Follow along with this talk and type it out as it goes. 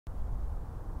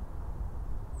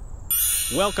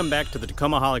Welcome back to the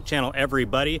Tacomaholic channel,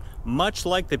 everybody. Much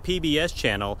like the PBS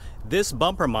channel, this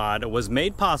bumper mod was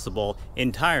made possible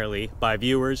entirely by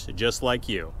viewers just like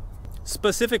you.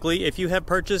 Specifically, if you have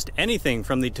purchased anything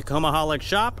from the Tacomaholic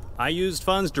shop, I used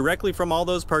funds directly from all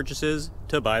those purchases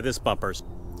to buy this bumper.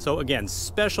 So again,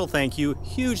 special thank you,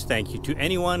 huge thank you to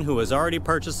anyone who has already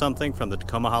purchased something from the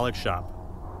Tacomaholic shop.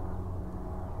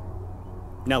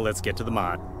 Now let's get to the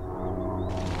mod.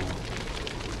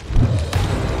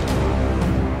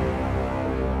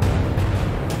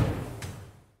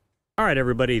 Alright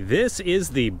everybody, this is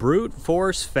the Brute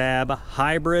Force Fab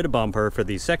hybrid bumper for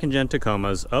the 2nd gen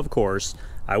Tacomas, of course.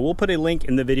 I will put a link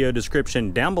in the video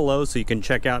description down below so you can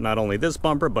check out not only this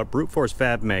bumper, but Brute Force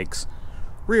Fab makes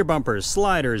rear bumpers,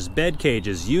 sliders, bed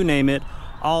cages, you name it,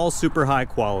 all super high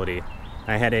quality.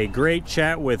 I had a great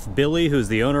chat with Billy, who's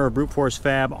the owner of Brute Force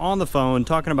Fab, on the phone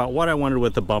talking about what I wanted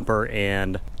with the bumper,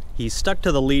 and he stuck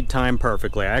to the lead time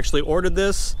perfectly. I actually ordered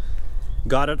this,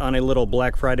 got it on a little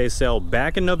Black Friday sale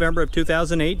back in November of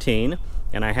 2018,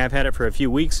 and I have had it for a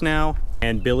few weeks now,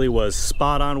 and Billy was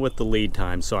spot on with the lead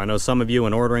time. So I know some of you,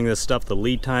 in ordering this stuff, the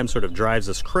lead time sort of drives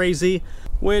us crazy,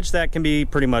 which that can be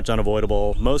pretty much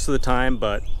unavoidable most of the time,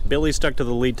 but Billy stuck to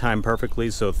the lead time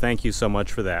perfectly, so thank you so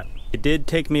much for that. It did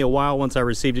take me a while once I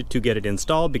received it to get it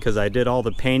installed because I did all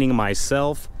the painting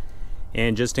myself.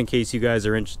 And just in case you guys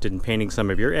are interested in painting some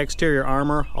of your exterior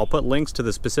armor, I'll put links to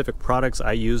the specific products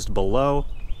I used below.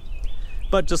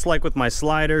 But just like with my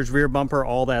sliders, rear bumper,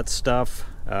 all that stuff,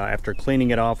 after cleaning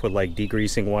it off with like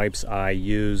degreasing wipes, I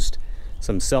used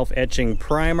some self-etching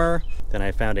primer. Then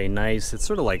I found a nice, it's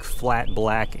sort of like flat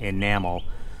black enamel.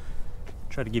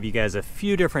 Try to give you guys a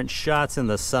few different shots in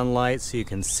the sunlight so you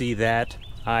can see that.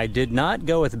 I did not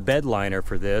go with bed liner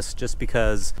for this just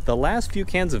because the last few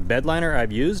cans of bed liner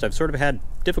I've used, I've sort of had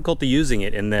difficulty using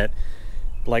it in that,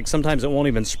 like, sometimes it won't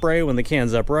even spray when the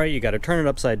can's upright. You got to turn it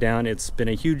upside down. It's been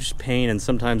a huge pain, and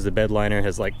sometimes the bed liner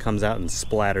has comes out and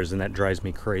splatters, and that drives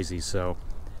me crazy. So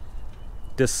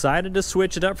decided to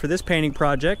switch it up for this painting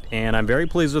project, and I'm very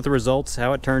pleased with the results,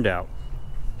 how it turned out.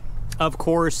 Of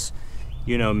course,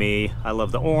 you know me, I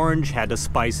love the orange, had to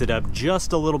spice it up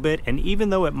just a little bit, and even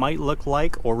though it might look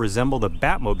like or resemble the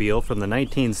Batmobile from the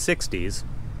 1960s,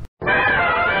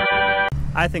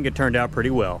 I think it turned out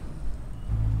pretty well.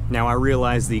 Now I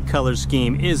realize the color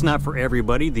scheme is not for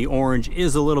everybody, the orange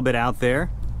is a little bit out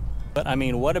there, but I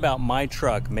mean, what about my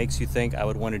truck makes you think I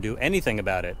would want to do anything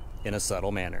about it in a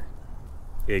subtle manner?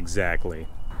 Exactly.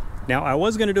 Now, I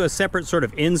was going to do a separate sort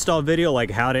of install video, like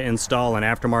how to install an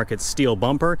aftermarket steel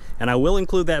bumper, and I will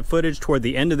include that footage toward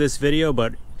the end of this video,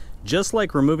 but just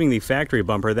like removing the factory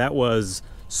bumper, that was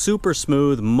super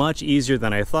smooth, much easier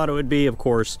than I thought it would be. Of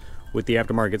course, with the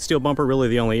aftermarket steel bumper, really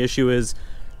the only issue is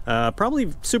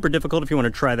probably super difficult if you want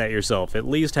to try that yourself. At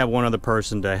least have one other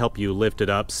person to help you lift it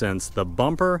up, since the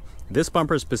bumper, this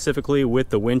bumper specifically with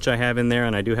the winch I have in there,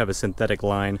 and I do have a synthetic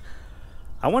line,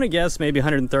 I want to guess maybe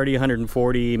 130,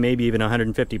 140, maybe even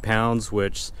 150 pounds,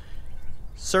 which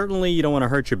certainly you don't want to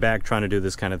hurt your back trying to do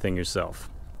this kind of thing yourself.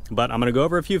 But I'm going to go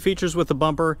over a few features with the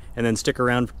bumper and then stick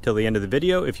around till the end of the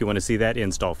video if you want to see that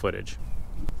install footage.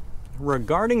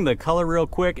 Regarding the color real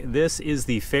quick, this is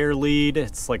the Fair Lead.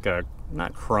 It's like a,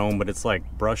 not chrome, but it's like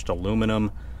brushed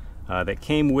aluminum that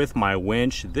came with my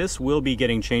winch. This will be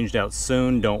getting changed out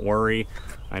soon, don't worry.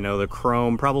 I know the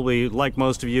chrome, probably like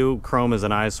most of you, chrome is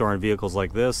an eyesore in vehicles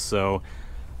like this, so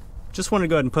just wanted to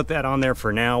go ahead and put that on there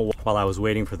for now while I was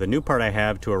waiting for the new part I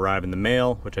have to arrive in the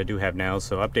mail, which I do have now,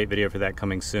 so update video for that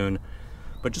coming soon.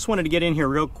 But just wanted to get in here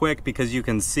real quick because you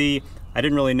can see I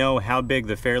didn't really know how big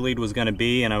the Fair Lead was going to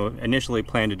be, and I initially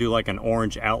planned to do like an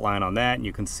orange outline on that, and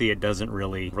you can see it doesn't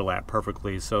really overlap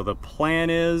perfectly. So the plan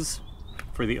is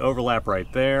for the overlap right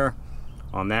there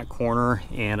on that corner,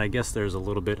 and I guess there's a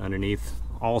little bit underneath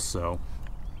also.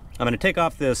 I'm going to take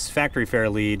off this factory Fair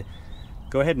Lead,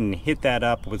 go ahead and hit that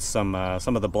up with some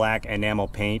of the black enamel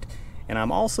paint, and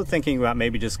I'm also thinking about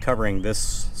maybe just covering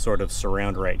this sort of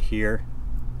surround right here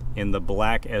in the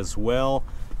black as well,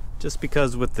 just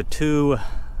because with the two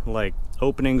like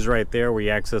openings right there where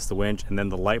you access the winch and then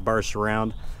the light bar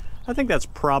surround, I think that's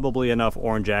probably enough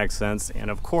orange accents. And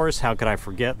of course, how could I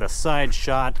forget the side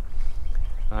shot?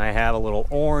 I have a little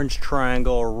orange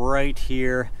triangle right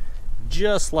here,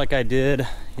 just like I did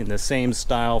in the same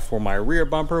style for my rear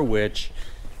bumper, which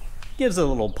gives it a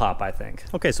little pop, I think.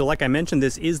 Okay, so like I mentioned,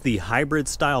 this is the hybrid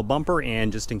style bumper,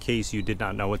 and just in case you did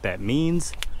not know what that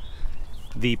means,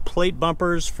 the plate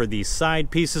bumpers for the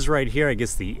side pieces right here, I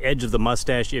guess the edge of the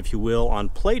mustache, if you will, on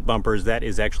plate bumpers, that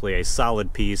is actually a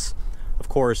solid piece. Of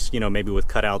course, you know, maybe with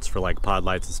cutouts for like pod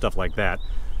lights and stuff like that.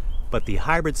 but the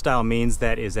hybrid style means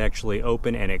that is actually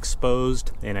open and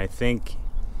exposed, and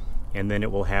then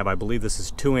it will have, I believe this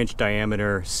is 2-inch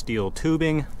diameter steel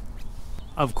tubing.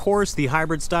 Of course, the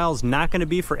hybrid style is not going to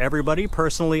be for everybody.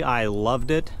 Personally, I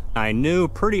loved it. I knew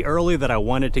pretty early that I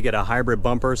wanted to get a hybrid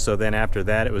bumper, so then after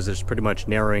that it was just pretty much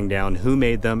narrowing down who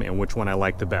made them and which one I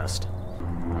liked the best.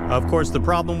 Of course, the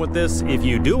problem with this, if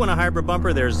you do want a hybrid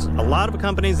bumper, there's a lot of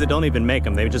companies that don't even make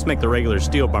them. They just make the regular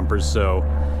steel bumpers, so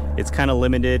it's kind of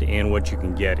limited in what you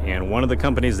can get. And one of the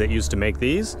companies that used to make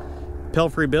these,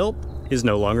 Pelfrey Built, is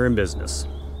no longer in business.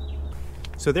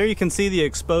 So there you can see the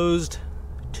exposed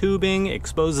tubing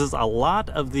exposes a lot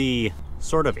of the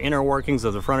sort of inner workings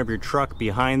of the front of your truck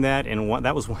behind that, and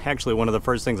that was actually one of the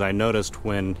first things I noticed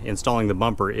when installing the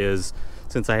bumper is,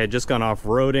 since I had just gone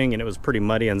off-roading and it was pretty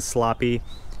muddy and sloppy,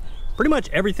 pretty much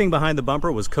everything behind the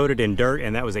bumper was coated in dirt,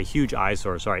 and that was a huge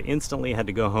eyesore, so I instantly had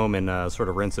to go home and sort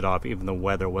of rinse it off, even though the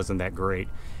weather wasn't that great.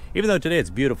 Even though today it's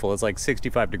beautiful, it's like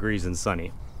 65 degrees and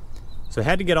sunny. So I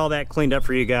had to get all that cleaned up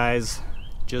for you guys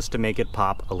just to make it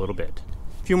pop a little bit.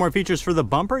 A few more features for the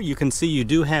bumper. You can see you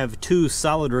do have 2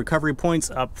 solid recovery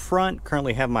points up front.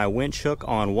 Currently have my winch hook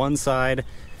on one side.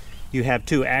 You have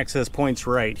 2 access points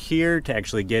right here to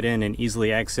actually get in and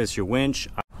easily access your winch.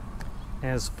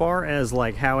 As far as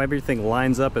like how everything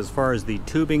lines up as far as the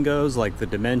tubing goes, like the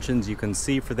dimensions you can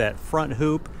see for that front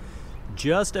hoop,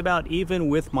 just about even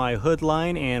with my hood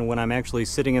line, and when I'm actually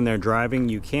sitting in there driving,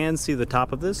 you can see the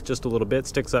top of this just a little bit,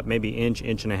 sticks up maybe inch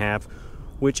and a half,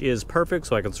 which is perfect,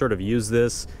 so I can sort of use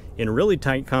this in really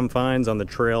tight confines on the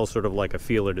trail, sort of like a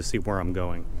feeler to see where I'm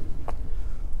going.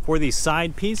 For the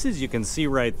side pieces, you can see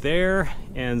right there,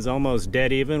 and it's almost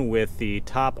dead even with the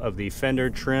top of the fender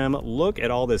trim. Look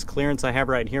at all this clearance I have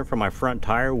right here for my front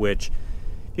tire, which,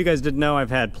 if you guys didn't know,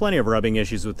 I've had plenty of rubbing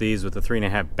issues with these with the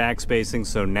 3.5 back spacing,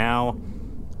 so now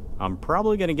I'm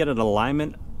probably gonna get an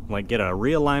alignment, like get a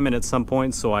realignment at some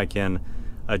point so I can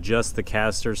adjust the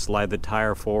caster, slide the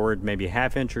tire forward maybe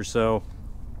 ½ inch or so,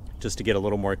 just to get a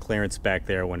little more clearance back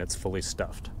there when it's fully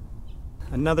stuffed.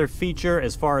 Another feature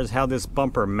as far as how this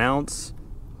bumper mounts,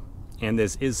 and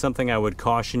this is something I would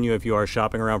caution you if you are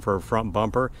shopping around for a front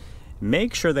bumper,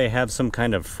 make sure they have some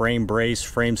kind of frame brace,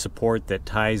 frame support that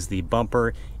ties the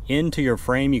bumper into your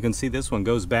frame. You can see this one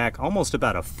goes back almost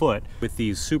about a foot with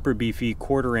these super beefy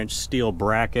 1/4-inch steel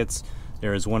brackets.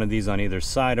 There is one of these on either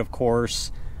side, of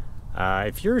course.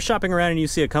 If you're shopping around and you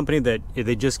see a company that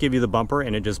they just give you the bumper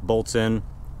and it just bolts in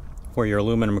where your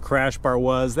aluminum crash bar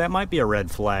was, that might be a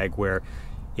red flag, where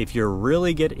if you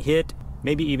really get hit,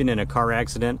 maybe even in a car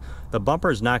accident, the bumper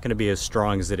is not going to be as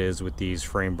strong as it is with these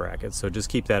frame brackets. So just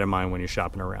keep that in mind when you're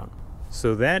shopping around.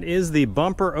 So that is the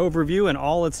bumper overview in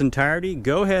all its entirety.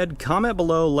 Go ahead, comment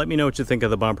below, let me know what you think of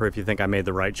the bumper, if you think I made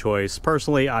the right choice.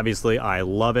 Personally, obviously, I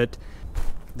love it.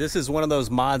 This is one of those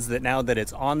mods that now that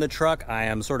it's on the truck, I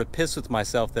am sort of pissed with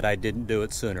myself that I didn't do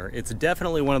it sooner. It's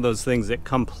definitely one of those things that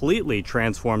completely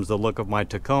transforms the look of my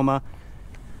Tacoma.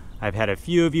 I've had a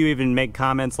few of you even make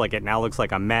comments like it now looks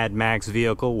like a Mad Max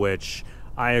vehicle, which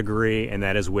I agree, and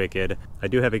that is wicked. I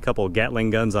do have a couple Gatling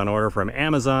guns on order from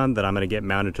Amazon that I'm going to get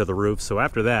mounted to the roof, so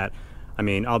after that, I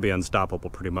mean, I'll be unstoppable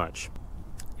pretty much.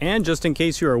 And just in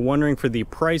case you are wondering for the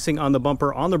pricing on the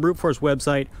bumper on the Brute Force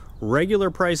website, regular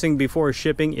pricing before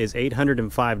shipping is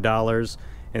 $805,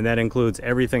 and that includes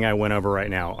everything I went over right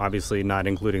now. Obviously not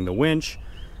including the winch,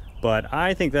 but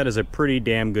I think that is a pretty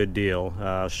damn good deal.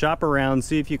 Shop around,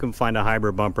 see if you can find a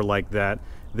hybrid bumper like that,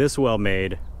 this well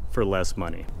made, for less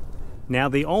money. Now,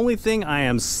 the only thing I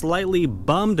am slightly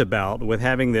bummed about with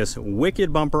having this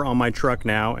wicked bumper on my truck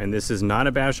now, and this is not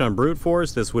a bash on Brute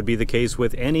Force, this would be the case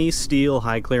with any steel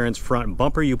high clearance front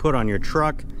bumper you put on your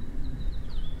truck,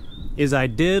 is I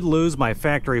did lose my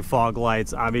factory fog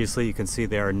lights. Obviously you can see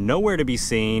they are nowhere to be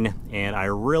seen, and I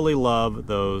really love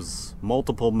those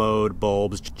multiple mode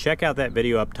bulbs. Check out that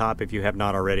video up top if you have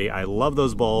not already. I love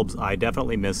those bulbs, I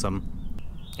definitely miss them.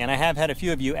 And I have had a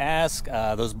few of you ask,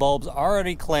 those bulbs are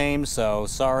already claimed, so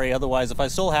sorry. Otherwise, if I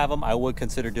still have them, I would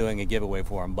consider doing a giveaway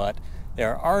for them, but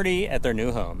they're already at their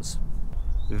new homes.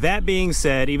 That being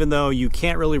said, even though you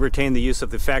can't really retain the use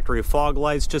of the factory fog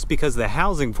lights just because the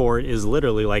housing for it is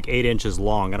literally like 8 inches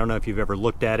long. I don't know if you've ever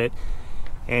looked at it.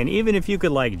 And even if you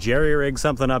could like jerry-rig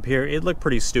something up here, it looked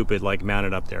pretty stupid like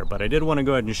mounted up there. But I did want to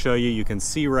go ahead and show you. You can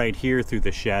see right here through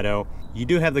the shadow. You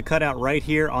do have the cutout right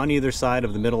here on either side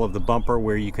of the middle of the bumper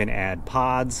where you can add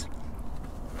pods.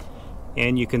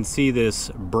 And you can see this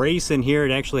brace in here.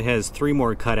 It actually has 3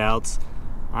 more cutouts.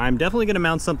 I'm definitely going to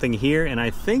mount something here, and I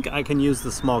think I can use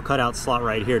the small cutout slot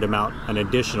right here to mount an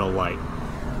additional light.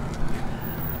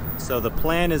 So the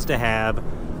plan is to have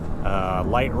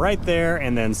light right there,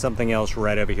 and then something else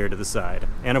right over here to the side.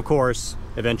 And of course,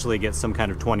 eventually get some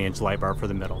kind of 20-inch light bar for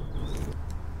the middle.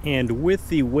 And with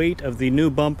the weight of the new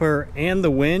bumper and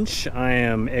the winch, I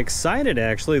am excited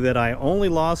actually that I only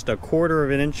lost 1/4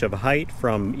 of an inch of height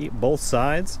from both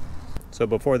sides. So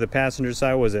before the passenger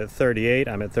side was at 38,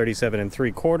 I'm at 37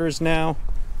 3/4 now.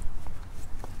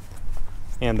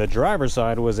 And the driver's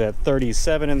side was at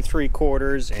 37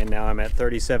 3/4, and now I'm at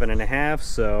 37 1/2.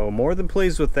 So more than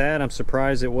pleased with that. I'm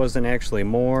surprised it wasn't actually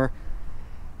more.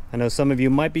 I know some of you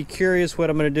might be curious what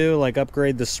I'm going to do, like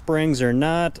upgrade the springs or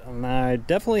not. I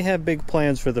definitely have big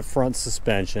plans for the front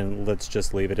suspension. Let's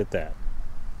just leave it at that.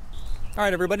 All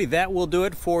right, everybody, that will do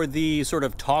it for the sort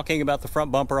of talking about the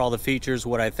front bumper, all the features,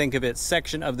 what I think of it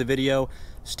section of the video.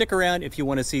 Stick around if you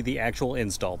want to see the actual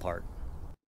install part.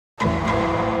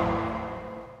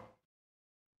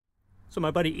 So my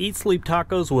buddy Eat Sleep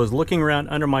Tacos was looking around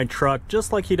under my truck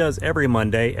just like he does every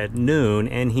Monday at noon,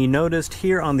 and he noticed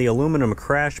here on the aluminum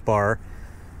crash bar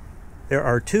there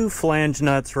are 2 flange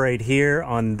nuts right here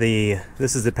on the,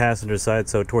 this is the passenger side,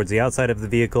 so towards the outside of the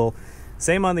vehicle.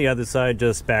 Same on the other side,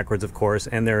 just backwards of course,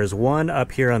 and there is one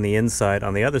up here on the inside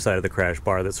on the other side of the crash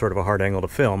bar that's sort of a hard angle to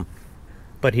film.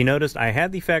 But he noticed I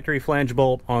had the factory flange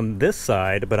bolt on this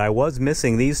side, but I was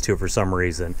missing these 2 for some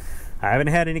reason. I haven't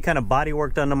had any kind of body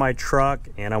work done to my truck,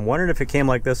 and I'm wondering if it came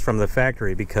like this from the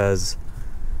factory, because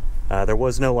there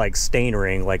was no like stain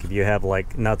ring, like if you have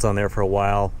like nuts on there for a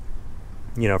while,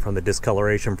 you know, from the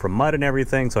discoloration from mud and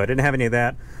everything. So I didn't have any of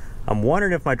that. I'm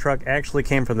wondering if my truck actually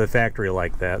came from the factory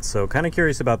like that, so kind of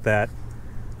curious about that.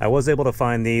 I was able to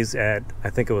find these at,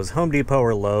 I think it was Home Depot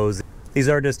or Lowe's. These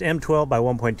are just M12 by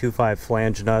 1.25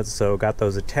 flange nuts, so got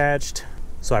those attached.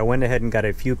 So I went ahead and got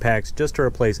a few packs just to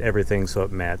replace everything so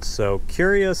it matched. So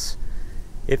curious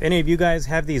if any of you guys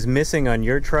have these missing on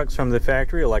your trucks from the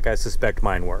factory, like I suspect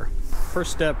mine were.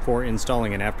 First step for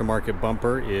installing an aftermarket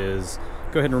bumper is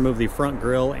go ahead and remove the front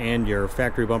grille and your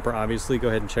factory bumper. Obviously, go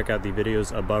ahead and check out the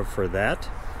videos above for that.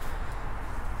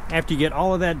 After you get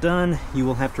all of that done, you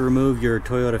will have to remove your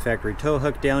Toyota factory tow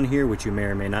hook down here, which you may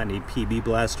or may not need PB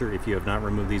blaster. If you have not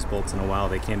removed these bolts in a while,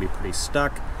 they can be pretty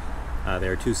stuck.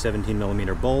 There are 2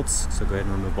 17mm bolts, so go ahead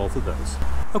and remove both of those.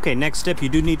 Okay, next step, you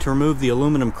do need to remove the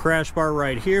aluminum crash bar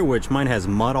right here, which mine has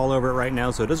mud all over it right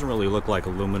now, so it doesn't really look like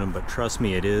aluminum, but trust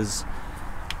me, it is.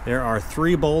 There are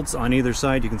 3 bolts on either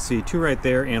side. You can see 2 right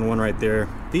there and 1 right there.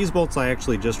 These bolts I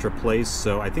actually just replaced,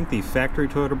 so I think the factory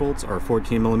Toyota bolts are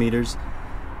 14mm.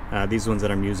 These ones that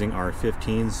I'm using are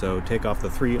 15, so take off the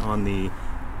 3 on the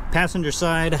passenger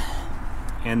side,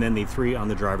 and then the 3 on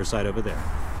the driver's side over there.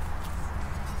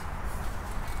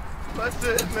 That's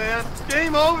it, man.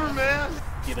 Game over, man.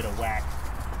 Give it a whack.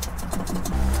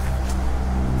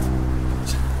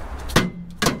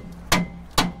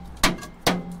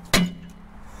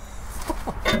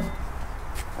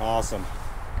 Awesome.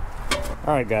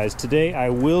 Alright guys, today I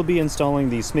will be installing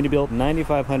the Smittybilt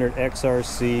 9500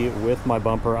 XRC with my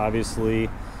bumper. Obviously,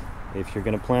 if you're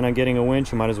going to plan on getting a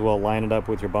winch, you might as well line it up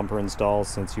with your bumper install,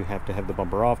 since you have to have the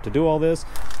bumper off to do all this.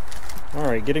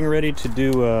 Alright, getting ready to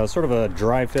do sort of a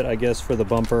dry fit, I guess, for the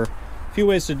bumper. A few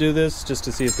ways to do this, just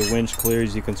to see if the winch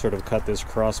clears. You can sort of cut this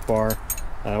crossbar.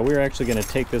 We're actually going to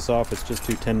take this off. It's just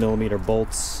 2 10mm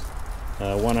bolts,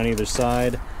 1 on either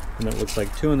side, and it looks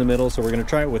like 2 in the middle. So we're going to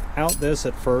try it without this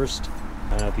at first.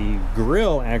 The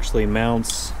grill actually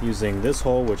mounts using this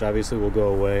hole, which obviously will go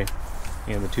away,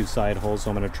 and the 2 side holes,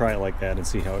 so I'm going to try it like that and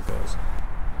see how it goes.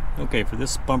 Okay, for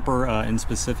this bumper in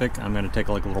specific, I'm going to take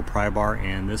like a little pry bar,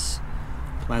 and this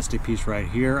plastic piece right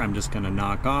here I'm just going to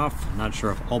knock off. Not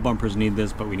sure if all bumpers need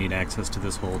this, but we need access to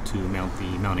this hole to mount the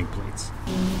mounting plates.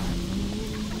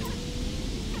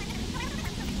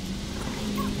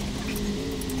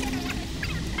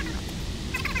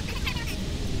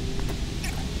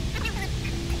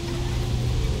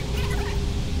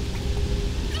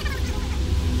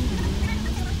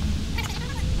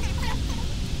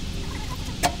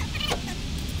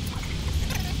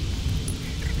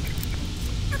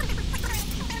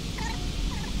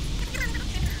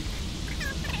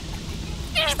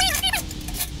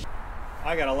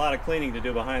 I got a lot of cleaning to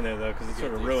do behind there though, because it's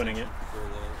sort of ruining it.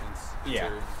 Yeah.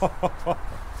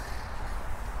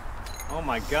 Oh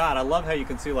my god, I love how you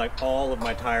can see like all of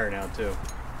my tire now too.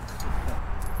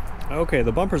 Okay,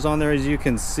 the bumper's on there. As you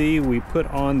can see, we put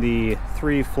on the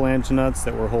 3 flange nuts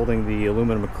that were holding the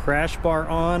aluminum crash bar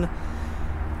on.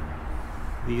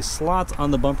 The slots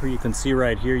on the bumper you can see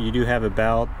right here, you do have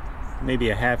about maybe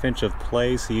a ½ inch of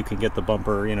play, so you can get the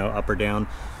bumper, you know, up or down,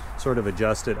 sort of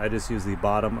adjust it. I just use the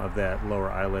bottom of that lower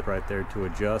eyelet right there to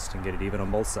adjust and get it even on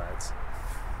both sides.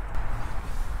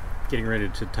 Getting ready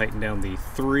to tighten down the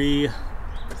 3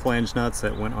 flange nuts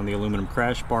that went on the aluminum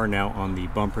crash bar, now on the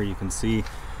bumper. You can see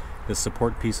the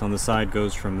support piece on the side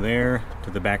goes from there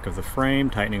to the back of the frame,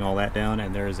 tightening all that down,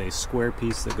 and there is a square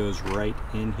piece that goes right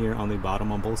in here on the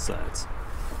bottom on both sides.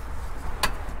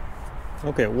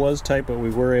 Okay, it was tight, but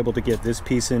we were able to get this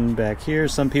piece in back here.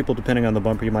 Some people, depending on the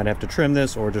bumper, you might have to trim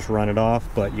this or just run it off,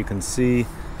 but you can see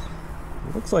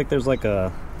it looks like there's like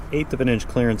a 1/8 of an inch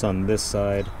clearance on this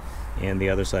side and the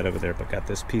other side over there, but got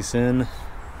this piece in.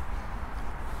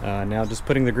 Now just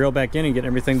putting the grill back in and getting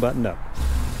everything buttoned up.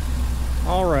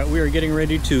 Alright, we are getting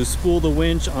ready to spool the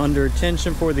winch under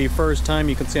tension for the first time.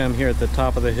 You can see I'm here at the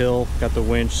top of the hill, got the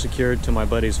winch secured to my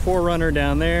buddy's 4Runner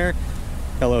down there.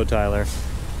 Hello, Tyler.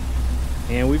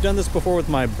 And we've done this before with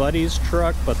my buddy's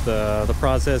truck, but the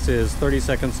process is 30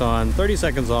 seconds on, 30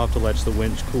 seconds off to let the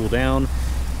winch cool down,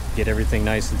 get everything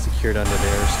nice and secured under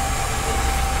theirs.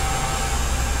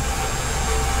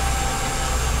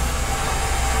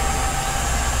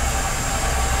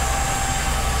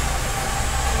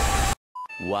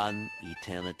 One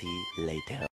eternity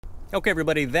later. Okay,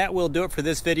 everybody, that will do it for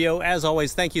this video. As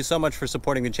always, thank you so much for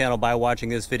supporting the channel by watching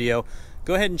this video.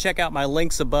 Go ahead and check out my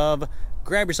links above.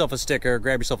 Grab yourself a sticker,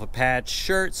 grab yourself a patch,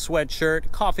 shirt,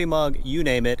 sweatshirt, coffee mug, you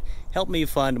name it. Help me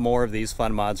fund more of these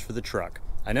fun mods for the truck.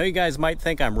 I know you guys might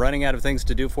think I'm running out of things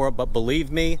to do for it, but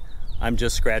believe me, I'm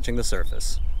just scratching the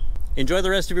surface. Enjoy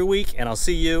the rest of your week, and I'll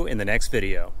see you in the next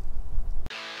video.